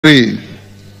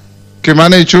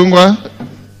Kimani Ichungwa,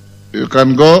 you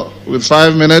can go with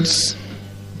 5 minutes.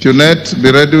 Junet,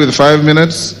 be ready with 5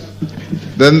 minutes.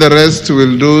 Then the rest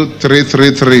will do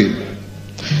 3-3-3.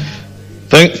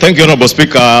 Thank you, Honorable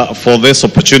Speaker, for this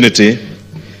opportunity.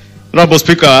 Honorable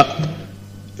Speaker,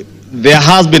 there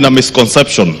has been a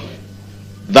misconception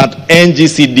that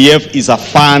NGCDF is a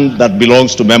fund that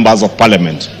belongs to members of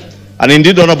parliament. And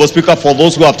indeed, Honorable Speaker, for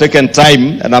those who have taken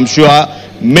time, and I'm sure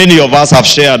many of us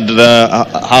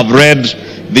have read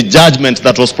the judgment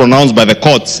that was pronounced by the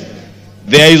courts,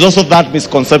 there is also that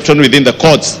misconception within the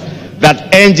courts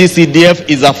that NGCDF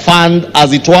is a fund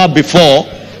as it were before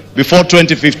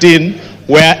 2015,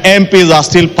 where MPs are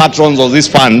still patrons of this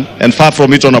fund, and far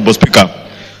from it, Honorable Speaker.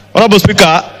 Honorable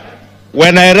Speaker,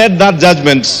 when I read that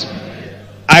judgment,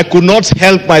 I could not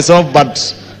help myself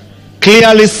but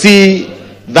clearly see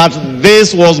that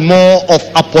this was more of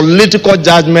a political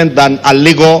judgment than a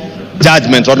legal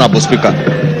judgment, Honorable Speaker.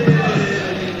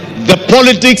 The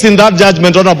politics in that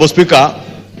judgment, Honorable Speaker,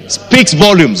 speaks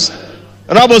volumes.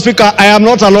 Honorable Speaker, I am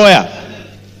not a lawyer,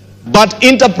 but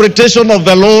interpretation of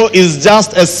the law is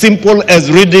just as simple as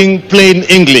reading plain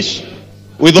English.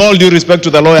 With all due respect to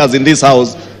the lawyers in this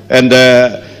house and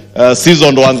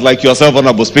seasoned ones like yourself,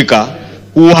 Honorable Speaker,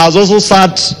 who has also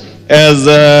sat as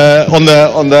on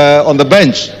the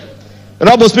bench.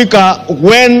 Honorable Speaker,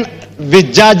 when the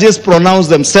judges pronounce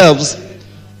themselves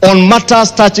on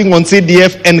matters touching on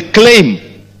CDF and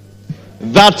claim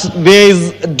that there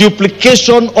is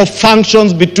duplication of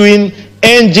functions between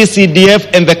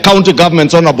NGCDF and the county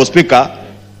governments, Honorable Speaker,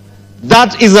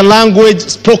 that is a language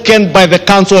spoken by the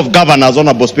Council of Governors,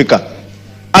 Honorable Speaker.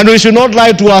 And we should not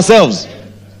lie to ourselves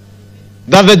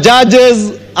that the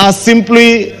judges are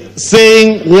simply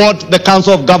saying what the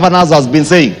Council of Governors has been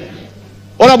saying.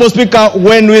 Honorable Speaker,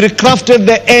 when we recrafted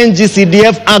the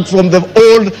NGCDF Act from the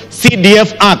old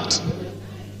CDF Act,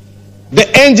 the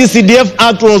NGCDF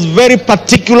Act was very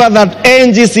particular that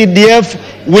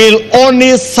NGCDF will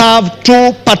only serve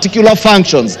two particular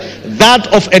functions, that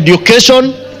of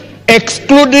education,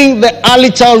 excluding the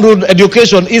early childhood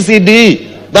education,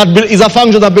 ECDE, that is a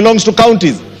function that belongs to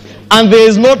counties. And there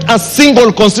is not a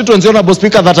single constituency, Honorable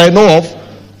Speaker, that I know of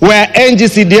where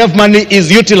NGCDF money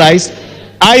is utilized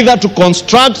either to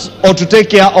construct or to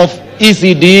take care of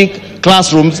ECD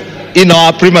classrooms in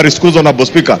our primary schools, Honorable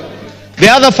Speaker. The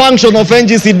other function of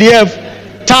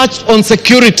NGCDF touched on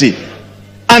security,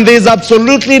 and there is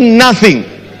absolutely nothing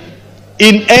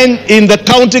in the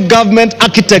county government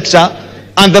architecture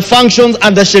and the functions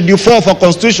under Schedule 4 of our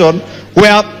Constitution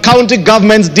where county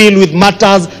governments deal with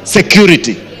matters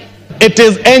security. It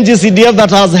is NGCDF that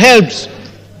has helped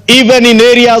even in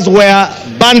areas where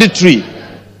banditry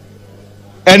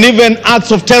and even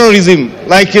acts of terrorism,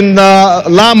 like in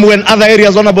Lamu and other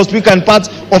areas, Honorable Speaker, and parts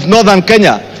of northern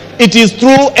Kenya. It is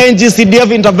through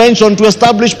NGCDF intervention to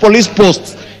establish police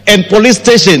posts and police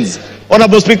stations,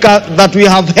 Honorable Speaker, that we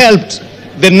have helped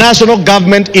the national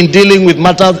government in dealing with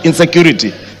matters in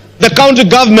security. The county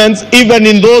governments, even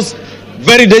in those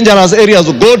very dangerous areas,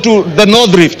 go to the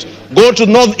North Rift, go to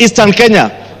northeastern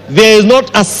Kenya, there is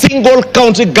not a single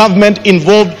county government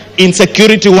involved in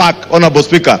security work, Honorable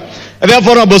Speaker. And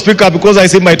therefore, Honorable Speaker, because I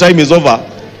see my time is over,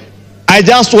 I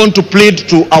just want to plead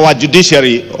to our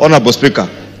judiciary, Honorable Speaker,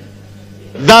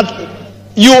 that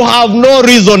you have no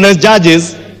reason as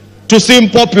judges to seem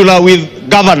popular with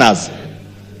governors.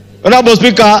 Honorable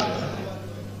Speaker,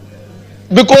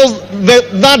 because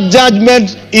that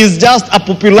judgment is just a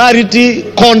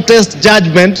popularity contest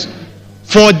judgment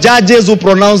for judges who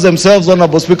pronounce themselves,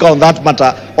 Honorable Speaker, on that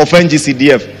matter of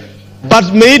NGCDF.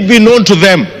 But may it be known to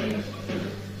them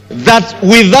that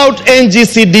without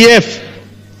NGCDF,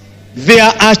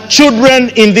 there are children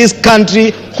in this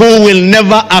country who will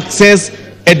never access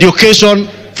education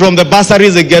from the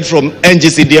bursaries they get from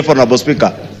NGCDF, Honorable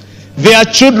Speaker. There are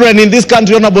children in this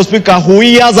country, Honorable Speaker, who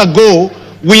years ago,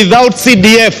 without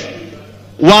CDF,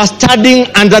 were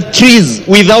studying under trees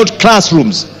without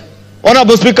classrooms.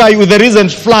 Honorable Speaker, with the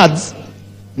recent floods,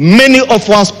 many of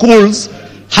our schools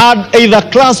had either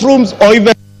classrooms or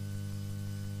even...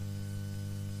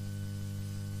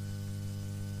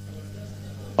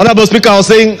 Honorable Speaker, I was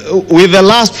saying, with the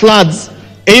last floods,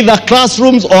 either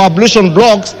classrooms or ablution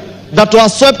blocks that were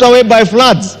swept away by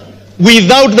floods.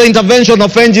 Without the intervention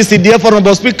of NGCDF,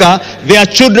 Honorable Speaker, there are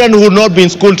children who will not be in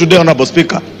school today, Honorable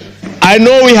Speaker. I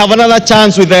know we have another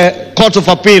chance with the Court of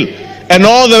Appeal and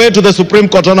all the way to the Supreme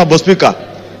Court, Honorable Speaker.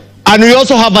 And we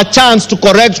also have a chance to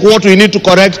correct what we need to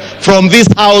correct from this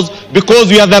house because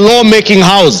we are the law-making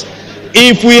house.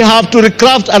 If we have to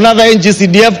recraft another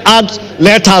NGCDF Act,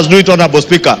 let us do it, Honorable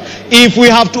Speaker. If we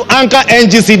have to anchor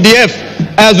NGCDF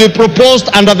as we proposed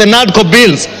under the NADCO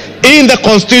bills in the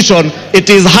Constitution, it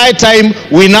is high time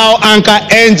we now anchor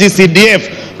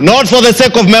NGCDF, not for the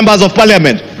sake of members of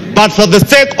parliament, but for the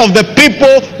sake of the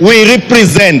people we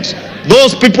represent.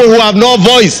 Those people who have no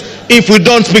voice if we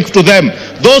don't speak to them.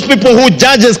 Those people who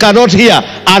judges cannot hear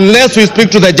unless we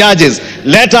speak to the judges.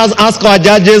 Let us ask our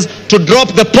judges to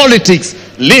drop the politics,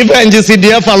 leave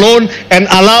NGCDF alone, and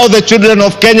allow the children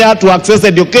of Kenya to access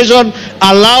education,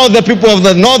 allow the people of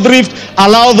the North Rift,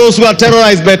 allow those who are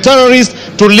terrorized by terrorists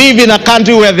to live in a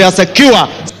country where they are secure.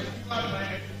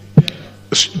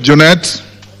 Junet.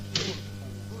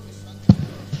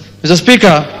 Mr.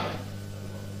 Speaker,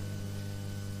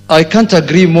 I can't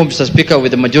agree more, Mr. Speaker,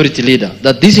 with the majority leader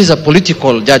that this is a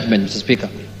political judgment, Mr. Speaker.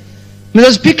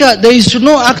 Mr. Speaker, there is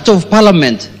no act of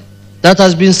parliament that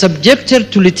has been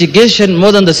subjected to litigation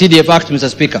more than the CDF Act, Mr.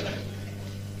 Speaker.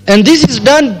 And this is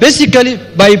done basically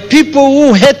by people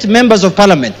who hate members of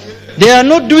parliament. They are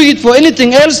not doing it for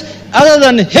anything else other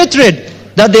than hatred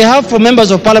that they have for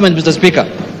members of parliament, Mr. Speaker.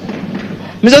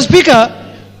 Mr. Speaker,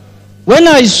 when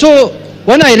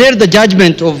I read the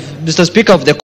judgment of Mr. Speaker of the